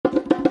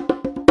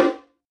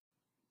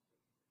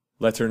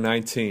Letter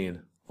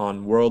 19,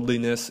 on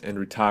Worldliness and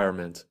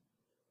Retirement.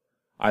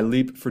 I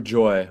leap for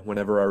joy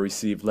whenever I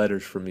receive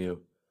letters from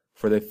you,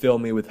 for they fill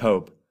me with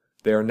hope.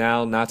 They are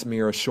now not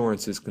mere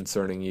assurances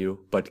concerning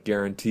you, but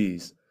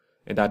guarantees,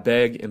 and I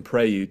beg and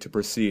pray you to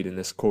proceed in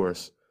this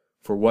course,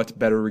 for what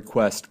better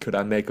request could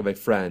I make of a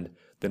friend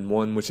than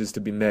one which is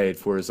to be made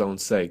for his own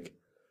sake?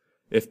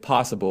 If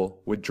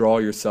possible, withdraw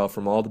yourself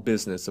from all the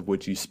business of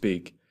which you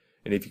speak,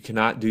 and if you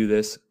cannot do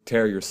this,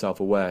 tear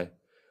yourself away.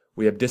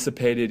 We have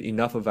dissipated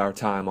enough of our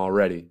time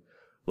already.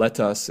 Let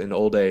us, in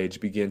old age,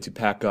 begin to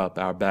pack up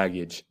our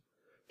baggage.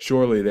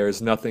 Surely there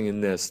is nothing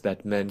in this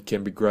that men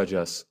can begrudge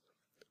us.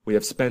 We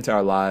have spent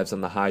our lives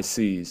on the high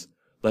seas.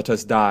 Let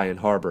us die in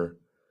harbor.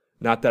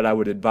 Not that I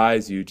would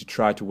advise you to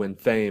try to win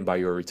fame by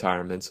your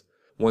retirements.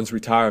 One's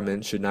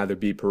retirement should neither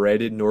be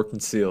paraded nor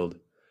concealed.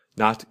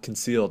 Not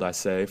concealed, I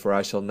say, for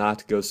I shall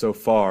not go so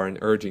far in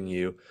urging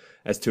you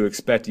as to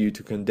expect you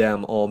to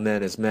condemn all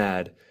men as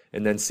mad,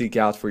 and then seek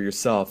out for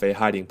yourself a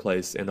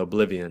hiding-place in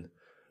oblivion.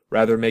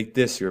 Rather make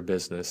this your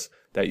business,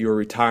 that your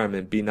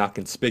retirement be not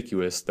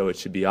conspicuous, though it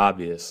should be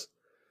obvious.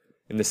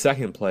 In the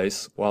second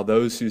place, while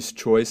those whose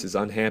choice is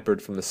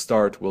unhampered from the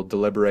start will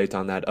deliberate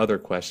on that other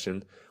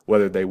question,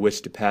 whether they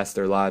wish to pass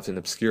their lives in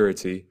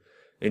obscurity,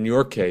 in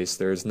your case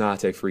there is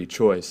not a free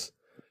choice.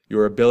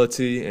 Your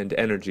ability and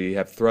energy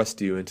have thrust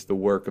you into the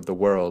work of the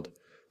world.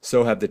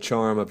 So have the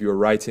charm of your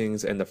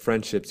writings and the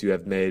friendships you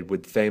have made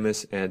with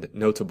famous and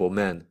notable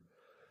men.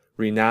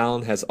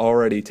 Renown has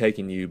already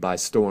taken you by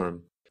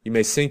storm. You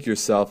may sink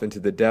yourself into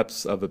the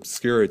depths of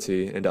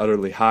obscurity and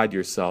utterly hide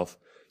yourself,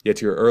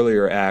 yet your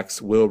earlier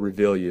acts will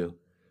reveal you.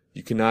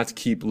 You cannot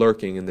keep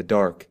lurking in the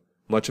dark.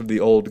 Much of the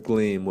old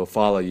gleam will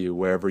follow you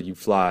wherever you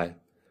fly.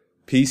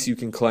 Peace you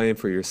can claim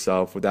for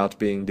yourself without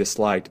being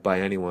disliked by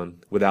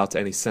anyone, without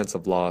any sense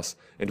of loss,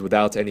 and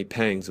without any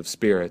pangs of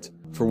spirit.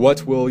 For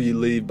what will you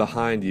leave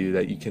behind you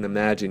that you can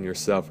imagine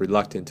yourself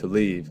reluctant to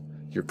leave?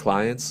 Your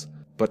clients?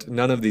 But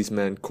none of these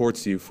men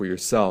courts you for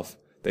yourself.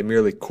 They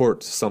merely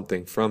court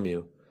something from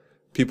you.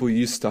 People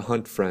used to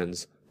hunt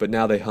friends, but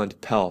now they hunt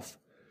pelf.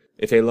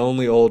 If a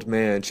lonely old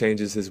man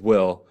changes his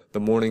will, the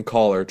morning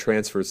caller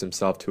transfers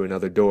himself to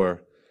another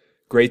door.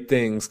 Great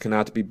things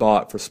cannot be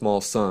bought for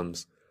small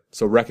sums,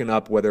 so reckon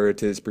up whether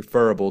it is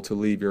preferable to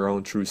leave your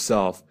own true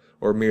self,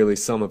 or merely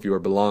some of your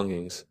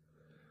belongings.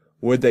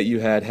 Would that you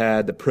had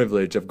had the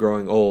privilege of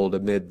growing old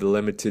amid the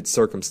limited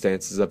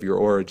circumstances of your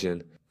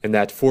origin, and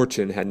that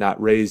fortune had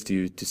not raised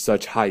you to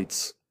such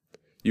heights.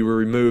 You were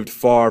removed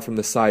far from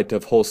the sight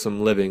of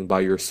wholesome living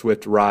by your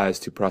swift rise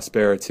to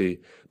prosperity,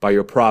 by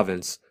your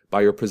province, by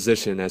your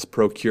position as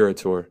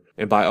procurator,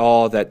 and by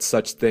all that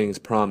such things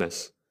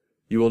promise.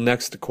 You will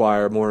next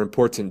acquire more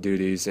important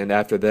duties, and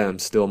after them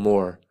still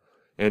more.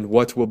 And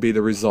what will be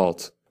the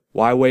result?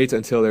 Why wait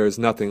until there is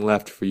nothing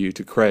left for you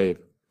to crave?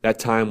 That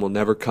time will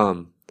never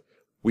come.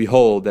 We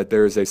hold that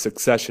there is a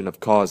succession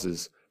of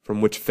causes, from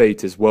which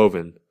fate is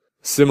woven.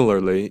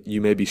 Similarly, you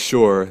may be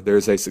sure there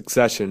is a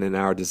succession in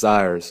our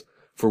desires,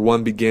 for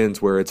one begins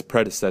where its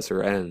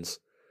predecessor ends.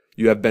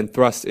 You have been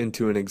thrust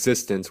into an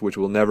existence which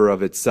will never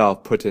of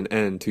itself put an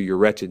end to your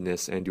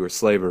wretchedness and your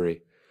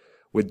slavery.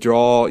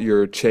 Withdraw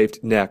your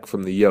chafed neck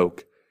from the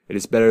yoke. It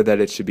is better that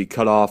it should be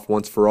cut off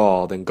once for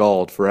all than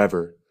galled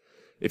forever.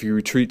 If you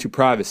retreat to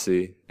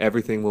privacy,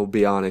 everything will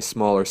be on a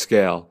smaller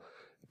scale,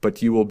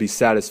 but you will be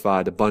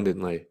satisfied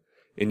abundantly.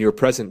 In your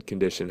present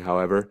condition,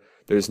 however,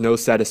 there is no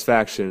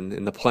satisfaction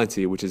in the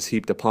plenty which is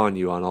heaped upon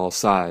you on all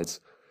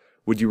sides.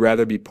 Would you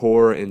rather be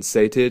poor and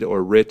sated,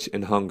 or rich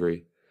and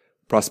hungry?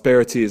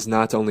 Prosperity is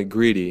not only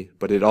greedy,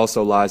 but it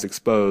also lies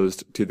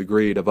exposed to the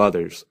greed of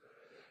others.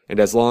 And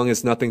as long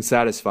as nothing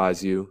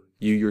satisfies you,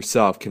 you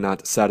yourself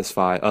cannot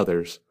satisfy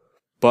others.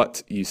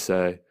 But, you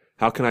say,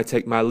 how can I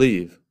take my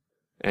leave?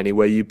 Any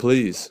way you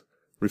please.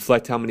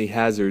 Reflect how many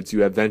hazards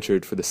you have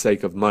ventured for the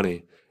sake of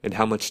money, and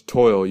how much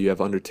toil you have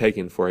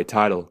undertaken for a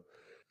title.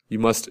 You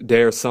must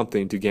dare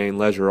something to gain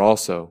leisure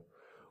also,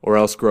 or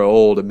else grow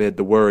old amid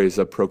the worries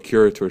of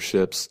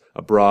prokuratorships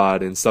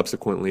abroad and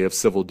subsequently of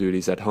civil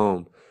duties at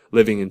home,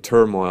 living in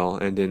turmoil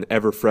and in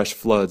ever-fresh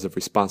floods of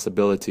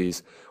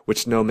responsibilities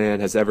which no man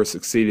has ever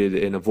succeeded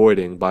in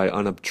avoiding by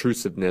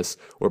unobtrusiveness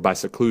or by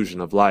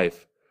seclusion of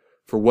life.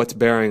 For what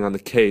bearing on the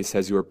case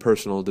has your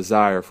personal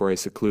desire for a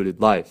secluded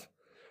life?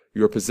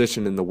 Your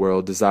position in the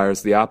world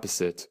desires the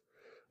opposite.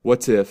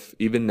 What if,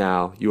 even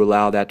now, you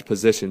allow that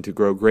position to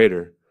grow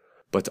greater?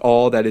 But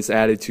all that is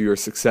added to your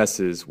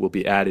successes will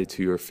be added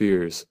to your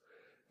fears.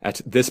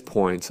 At this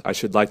point I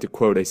should like to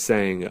quote a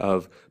saying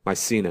of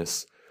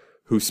Maecenas,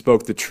 who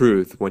spoke the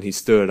truth when he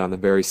stood on the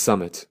very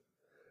summit.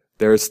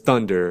 There is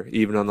thunder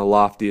even on the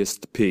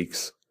loftiest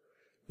peaks.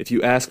 If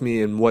you ask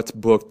me in what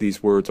book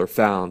these words are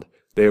found,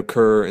 they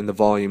occur in the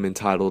volume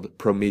entitled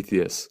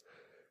Prometheus.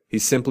 He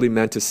simply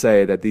meant to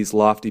say that these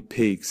lofty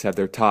peaks have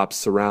their tops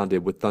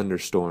surrounded with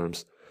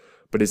thunderstorms.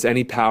 But is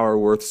any power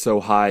worth so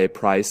high a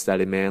price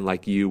that a man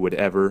like you would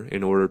ever,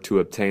 in order to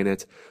obtain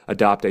it,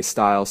 adopt a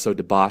style so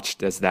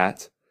debauched as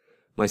that?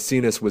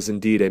 Maecenas was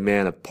indeed a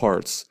man of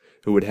parts,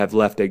 who would have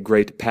left a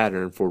great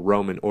pattern for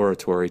Roman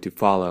oratory to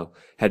follow,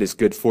 had his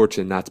good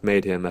fortune not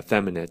made him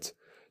effeminate,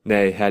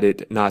 nay, had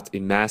it not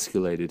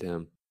emasculated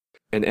him.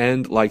 An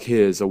end like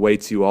his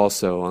awaits you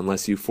also,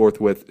 unless you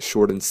forthwith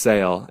shorten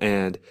sail,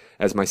 and,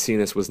 as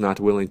Maecenas was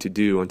not willing to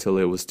do until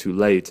it was too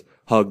late,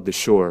 hug the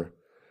shore.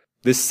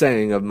 This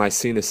saying of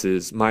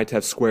Maecenas' might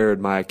have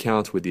squared my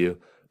account with you,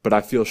 but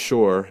I feel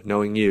sure,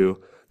 knowing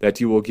you, that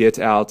you will get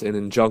out an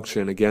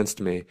injunction against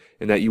me,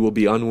 and that you will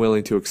be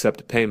unwilling to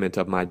accept payment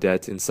of my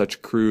debt in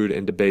such crude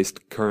and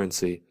debased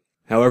currency.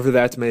 However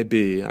that may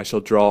be, I shall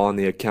draw on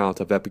the account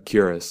of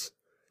Epicurus.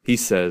 He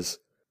says,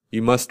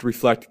 "You must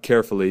reflect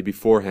carefully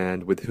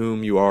beforehand with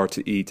whom you are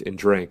to eat and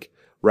drink,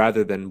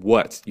 rather than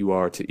what you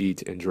are to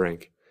eat and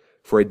drink.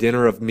 For a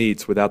dinner of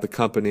meats without the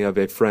company of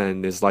a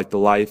friend is like the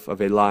life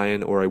of a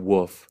lion or a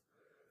wolf.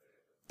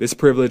 This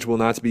privilege will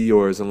not be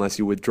yours unless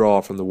you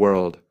withdraw from the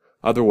world.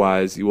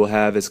 Otherwise, you will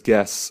have as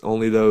guests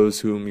only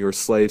those whom your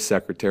slave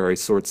secretary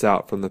sorts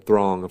out from the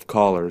throng of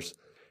callers.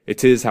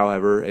 It is,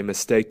 however, a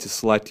mistake to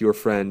select your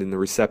friend in the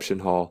reception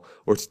hall,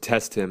 or to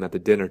test him at the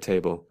dinner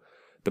table.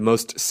 The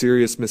most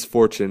serious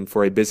misfortune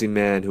for a busy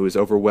man who is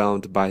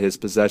overwhelmed by his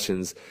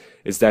possessions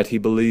is that he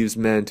believes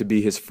men to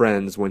be his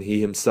friends when he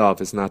himself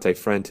is not a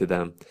friend to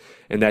them,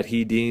 and that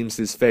he deems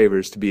his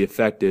favors to be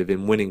effective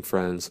in winning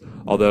friends,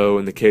 although,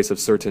 in the case of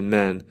certain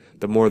men,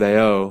 the more they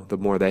owe, the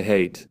more they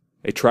hate.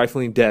 A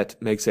trifling debt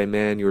makes a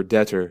man your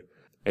debtor,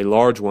 a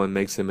large one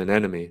makes him an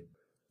enemy.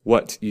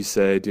 What, you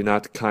say, do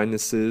not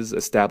kindnesses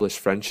establish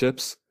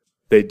friendships?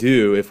 They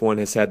do, if one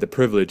has had the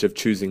privilege of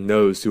choosing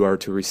those who are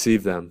to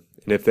receive them,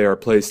 and if they are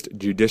placed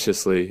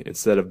judiciously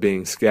instead of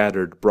being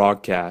scattered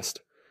broadcast.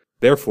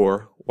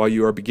 Therefore, while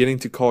you are beginning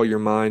to call your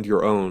mind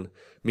your own,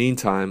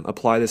 meantime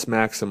apply this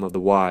maxim of the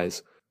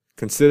wise.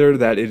 Consider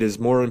that it is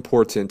more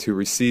important who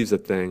receives a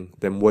thing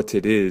than what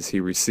it is he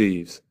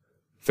receives.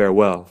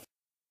 Farewell.